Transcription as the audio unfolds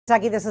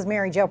Kentucky, this is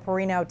Mary Jo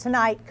Perino.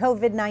 Tonight,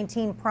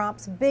 COVID-19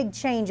 prompts big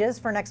changes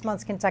for next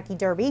month's Kentucky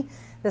Derby.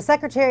 The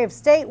Secretary of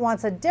State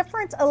wants a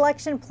different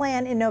election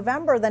plan in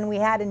November than we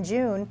had in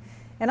June.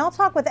 And I'll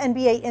talk with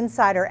NBA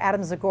insider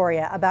Adam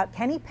Zagoria about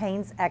Kenny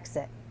Payne's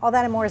exit. All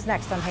that and more is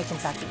next on Hey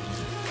Kentucky.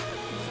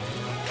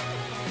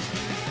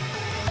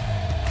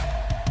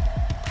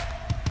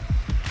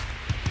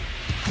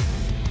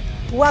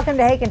 Welcome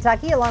to Hey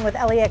Kentucky, along with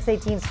LEX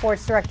 18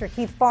 Sports Director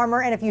Keith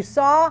Farmer. And if you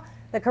saw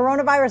the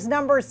coronavirus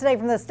numbers today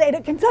from the state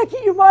of Kentucky,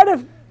 you might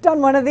have done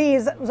one of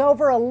these. It was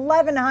over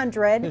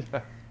 1,100,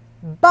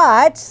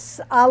 but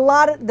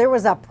there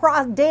was a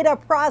data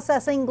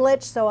processing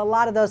glitch, so a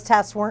lot of those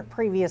tests weren't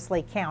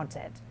previously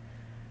counted.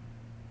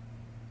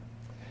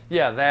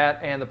 Yeah,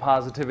 that and the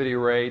positivity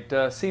rate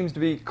seems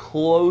to be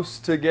close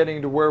to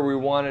getting to where we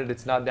wanted.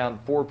 It's not down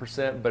to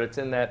 4%, but it's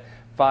in that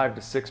 5 to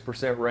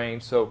 6%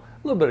 range, so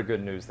a little bit of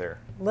good news there.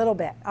 A little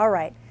bit. All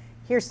right.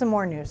 Here's some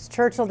more news.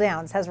 Churchill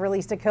Downs has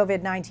released a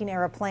COVID-19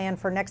 era plan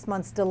for next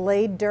month's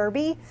delayed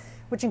Derby,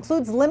 which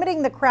includes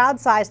limiting the crowd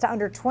size to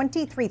under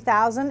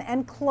 23,000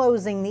 and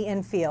closing the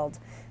infield.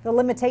 The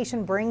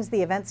limitation brings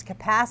the event's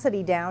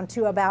capacity down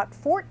to about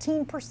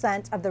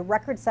 14% of the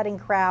record-setting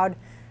crowd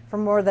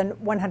from more than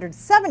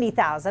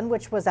 170,000,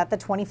 which was at the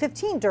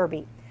 2015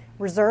 Derby.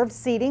 Reserved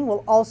seating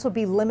will also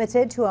be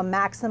limited to a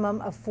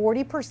maximum of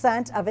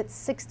 40% of its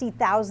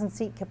 60,000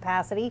 seat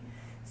capacity.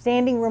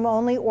 Standing room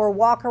only or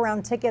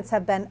walk-around tickets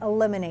have been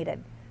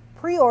eliminated.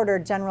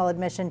 Pre-ordered general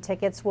admission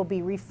tickets will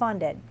be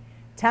refunded.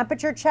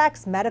 Temperature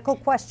checks, medical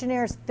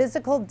questionnaires,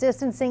 physical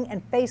distancing,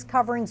 and face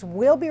coverings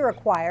will be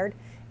required.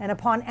 And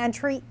upon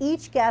entry,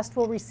 each guest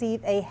will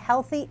receive a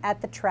Healthy at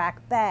the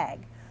Track bag.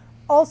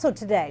 Also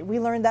today, we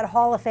learned that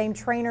Hall of Fame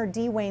trainer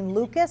D. Wayne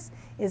Lukas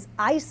is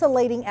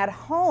isolating at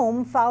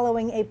home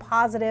following a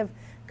positive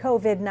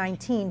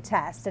COVID-19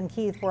 test. And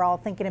Keith, we're all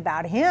thinking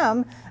about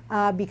him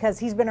because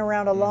he's been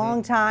around a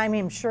long time.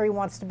 I'm sure he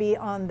wants to be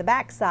on the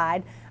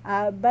backside,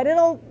 but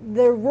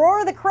the roar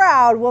of the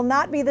crowd will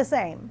not be the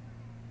same.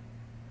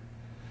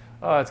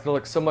 Oh, it's going to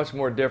look so much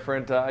more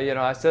different. You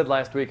know, I said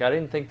last week I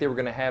didn't think they were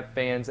going to have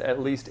fans, at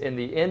least in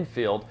the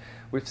infield.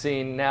 We've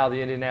seen now the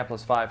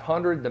Indianapolis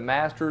 500, the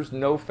Masters,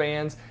 no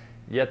fans,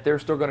 yet they're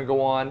still going to go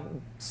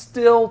on.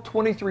 Still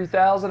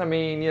 23,000. I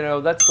mean, you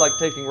know, that's like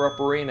taking Rupp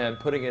Arena and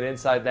putting it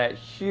inside that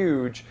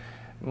huge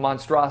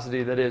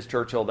monstrosity that is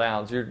Churchill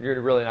Downs.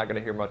 You're really not going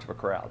to hear much of a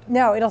crowd.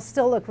 No, it'll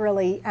still look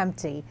really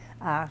empty.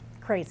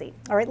 Crazy.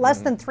 All right, less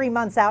than 3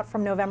 months out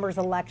from November's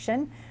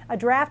election, a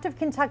draft of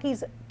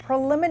Kentucky's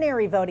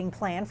preliminary voting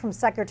plan from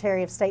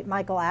Secretary of State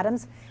Michael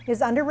Adams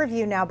is under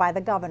review now by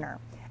the governor.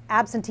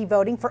 Absentee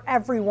voting for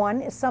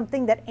everyone is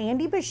something that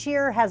Andy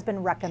Beshear has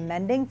been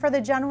recommending for the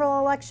general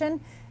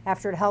election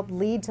after it helped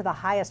lead to the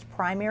highest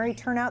primary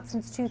turnout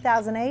since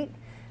 2008.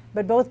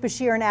 But both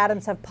Beshear and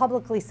Adams have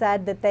publicly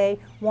said that they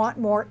want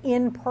more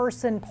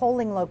in-person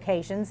polling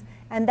locations,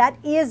 and that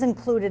is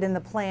included in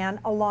the plan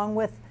along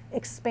with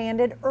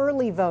expanded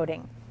early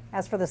voting.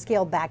 As for the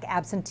scaled back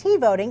absentee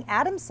voting,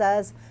 Adams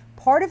says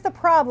part of the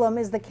problem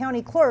is the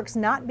county clerks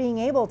not being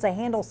able to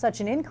handle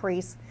such an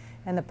increase.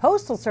 And the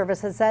Postal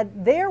Service has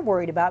said they're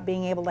worried about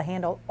being able to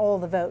handle all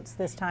the votes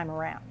this time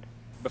around.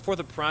 Before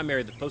the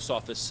primary, the post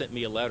office sent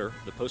me a letter,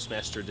 the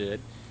postmaster did,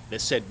 that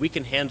said we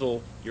can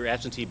handle your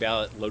absentee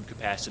ballot load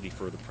capacity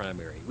for the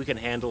primary. We can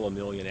handle 1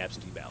 million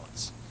absentee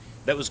ballots.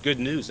 That was good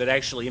news. That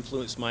actually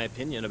influenced my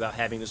opinion about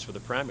having this for the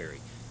primary.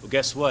 Well,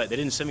 guess what? They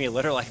didn't send me a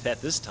letter like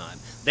that this time.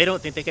 They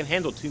don't think they can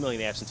handle 2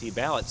 million absentee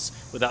ballots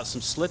without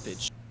some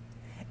slippage.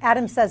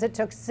 Adams says it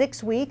took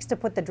 6 weeks to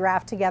put the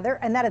draft together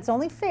and that it's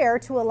only fair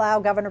to allow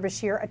Governor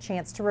Beshear a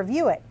chance to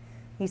review it.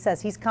 He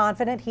says he's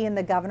confident he and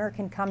the governor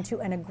can come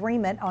to an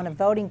agreement on a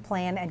voting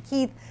plan. And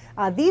Keith,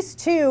 these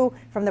two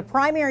from the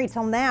primary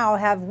till now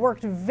have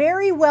worked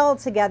very well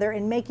together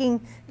in making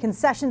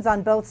concessions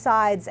on both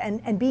sides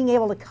and being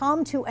able to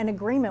come to an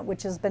agreement,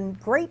 which has been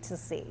great to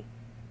see.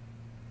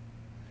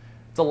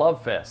 It's a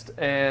love fest,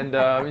 and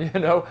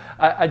you know,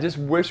 I just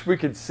wish we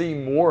could see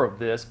more of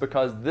this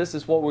because this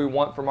is what we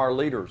want from our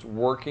leaders,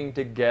 working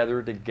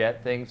together to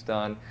get things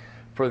done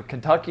for the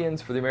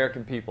Kentuckians, for the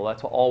American people.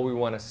 That's all we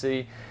want to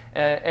see.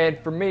 And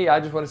for me,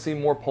 I just want to see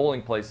more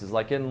polling places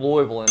like in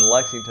Louisville and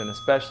Lexington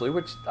especially,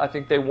 which I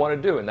think they want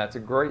to do, and that's a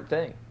great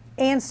thing.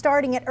 And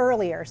starting it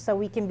earlier so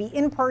we can be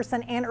in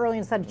person and early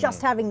instead of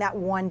just having that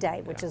one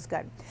day, which is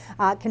good.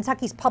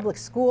 Kentucky's public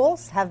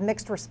schools have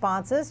mixed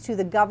responses to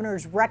the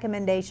governor's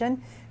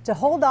recommendation to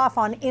hold off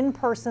on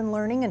in-person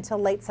learning until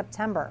late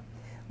September.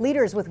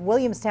 Leaders with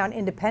Williamstown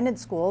Independent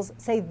Schools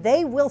say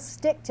they will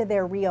stick to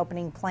their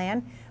reopening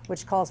plan,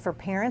 which calls for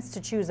parents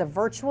to choose a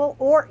virtual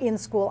or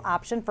in-school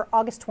option for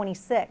August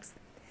 26th.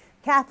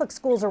 Catholic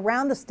schools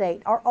around the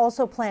state are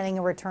also planning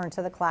a return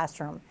to the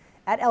classroom.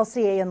 At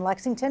LCA in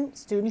Lexington,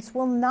 students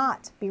will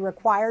not be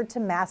required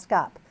to mask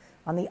up.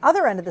 On the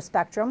other end of the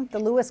spectrum, the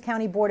Lewis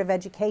County Board of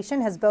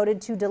Education has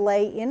voted to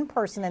delay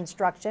in-person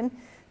instruction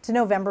to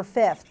November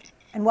 5th.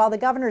 And while the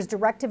governor's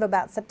directive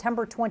about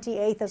September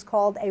 28th is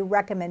called a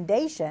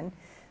recommendation,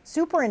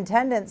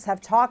 superintendents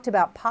have talked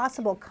about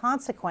possible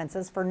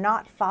consequences for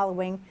not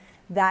following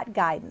that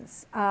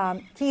guidance.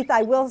 Keith,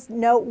 I will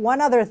note one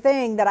other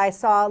thing that I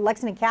saw.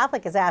 Lexington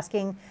Catholic is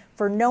asking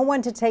for no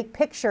one to take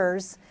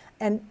pictures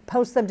and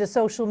post them to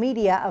social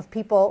media of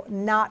people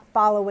not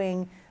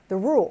following the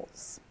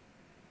rules.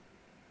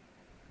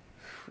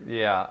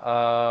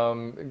 Yeah,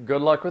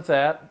 good luck with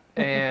that.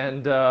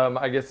 And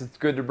I guess it's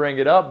good to bring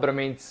it up, but I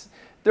mean,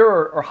 there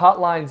are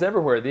hotlines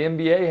everywhere. The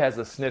NBA has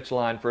a snitch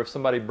line for if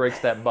somebody breaks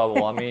that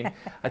bubble. I mean,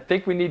 I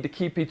think we need to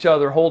keep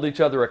hold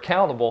each other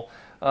accountable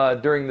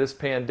during this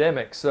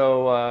pandemic.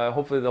 So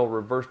hopefully they'll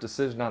reverse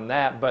decision on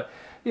that. But,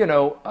 you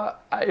know,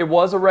 it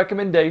was a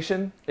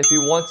recommendation. If he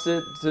wants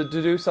it to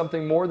do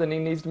something more, then he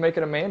needs to make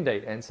it a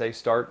mandate and say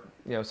start,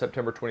 you know,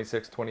 September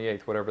 26th,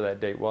 28th, whatever that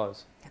date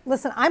was.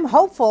 Listen, I'm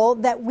hopeful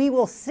that we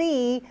will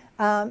see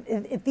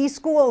if these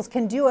schools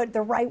can do it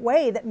the right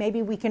way, that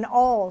maybe we can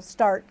all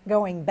start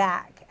going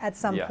back at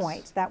some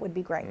point. That would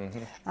be great.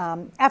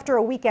 After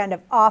a weekend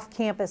of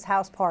off-campus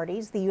house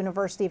parties, the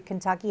University of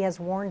Kentucky has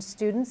warned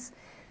students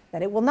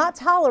that it will not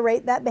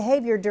tolerate that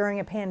behavior during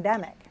a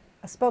pandemic.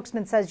 A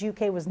spokesman says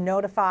UK was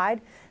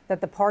notified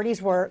that the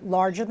parties were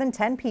larger than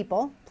 10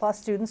 people, plus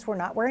students were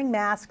not wearing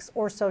masks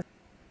or social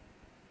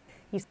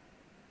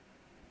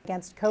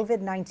against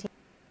COVID-19.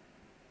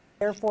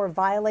 Therefore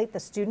violate the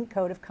student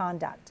code of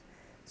conduct.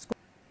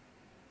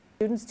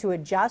 Students to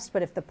adjust,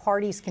 but if the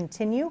parties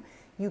continue,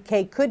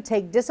 UK could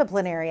take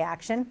disciplinary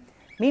action.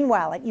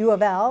 Meanwhile, at U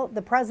of L,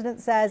 the president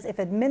says if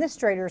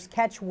administrators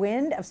catch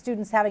wind of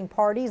students having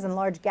parties and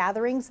large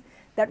gatherings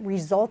that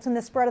result in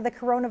the spread of the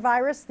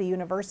coronavirus, the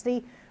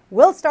university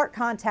will start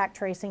contact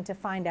tracing to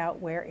find out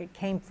where it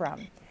came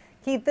from.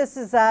 Keith, this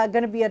is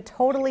going to be a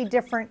totally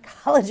different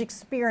college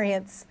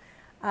experience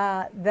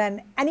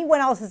than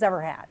anyone else has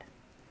ever had.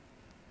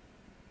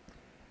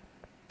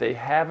 They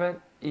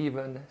haven't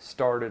even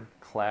started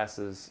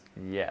classes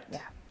yet. Yeah.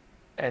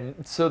 And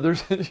so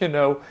there's, you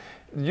know,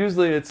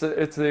 usually it's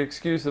the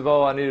excuse of,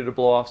 oh, I needed to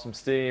blow off some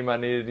steam. I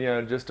needed, you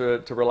know, just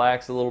to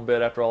relax a little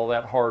bit after all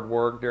that hard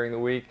work during the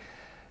week.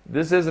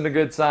 This isn't a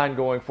good sign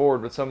going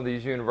forward with some of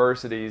these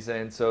universities,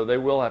 and so they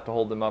will have to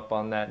hold them up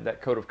on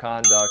that code of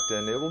conduct,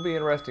 and it will be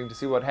interesting to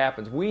see what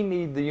happens. We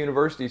need the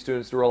university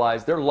students to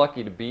realize they're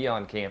lucky to be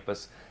on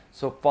campus,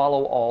 so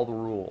follow all the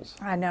rules.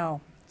 I know.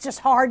 It's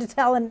just hard to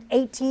tell an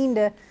 18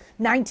 to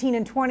 19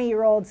 and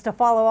 20-year-olds to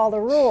follow all the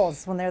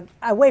rules when they're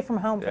away from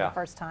home for the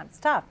first time. It's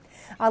tough.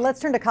 Let's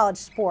turn to college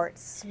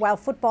sports. While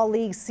football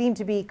leagues seem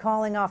to be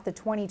calling off the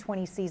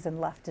 2020 season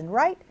left and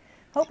right,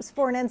 hopes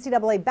for an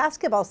NCAA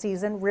basketball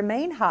season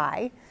remain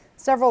high.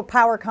 Several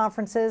power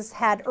conferences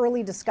had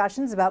early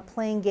discussions about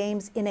playing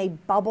games in a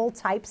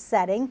bubble-type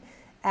setting,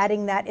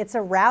 adding that it's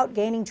a route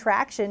gaining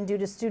traction due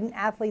to student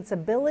athletes'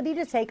 ability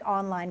to take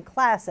online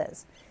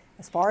classes.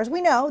 As far as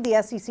we know, the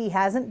SEC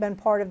hasn't been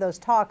part of those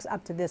talks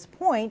up to this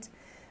point,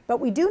 but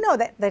we do know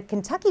that the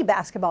Kentucky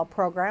basketball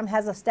program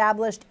has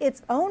established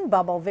its own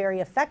bubble very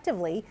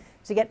effectively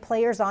to get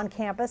players on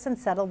campus and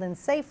settled in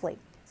safely.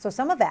 So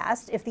some have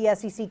asked if the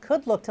SEC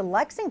could look to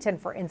Lexington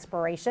for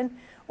inspiration,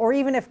 or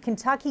even if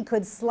Kentucky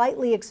could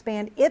slightly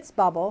expand its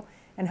bubble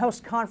and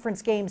host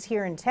conference games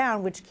here in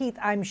town, which, Keith,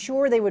 I'm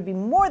sure they would be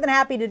more than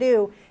happy to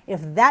do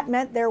if that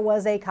meant there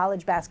was a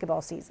college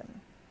basketball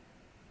season.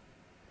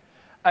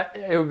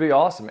 It would be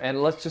awesome.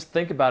 And let's just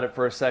think about it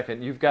for a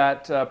second. You've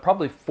got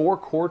probably 4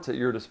 courts at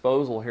your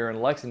disposal here in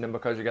Lexington,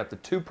 because you got the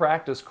 2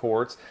 practice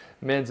courts,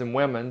 men's and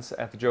women's,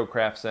 at the Joe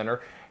Kraft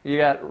Center. You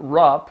got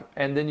Rupp,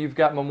 and then you've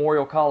got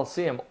Memorial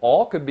Coliseum.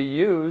 All could be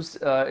used.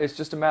 It's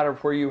just a matter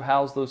of where you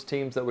house those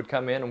teams that would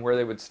come in and where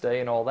they would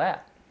stay and all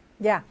that.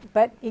 Yeah,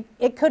 but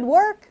it could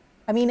work.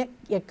 I mean,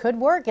 it could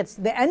work. The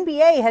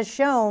NBA has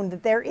shown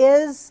that there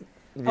is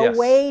a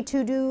way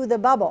to do the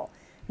bubble.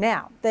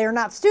 Now, they're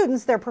not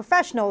students, they're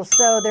professionals,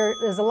 so there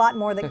is a lot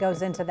more that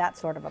goes into that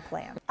sort of a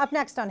plan. Up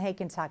next on Hey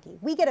Kentucky,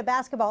 we get a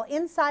basketball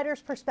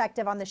insider's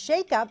perspective on the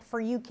shakeup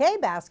for UK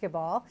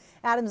basketball.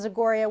 Adam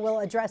Zagoria will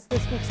address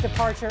this week's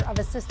departure of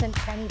assistant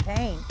Kenny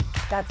Payne.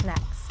 That's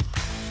next.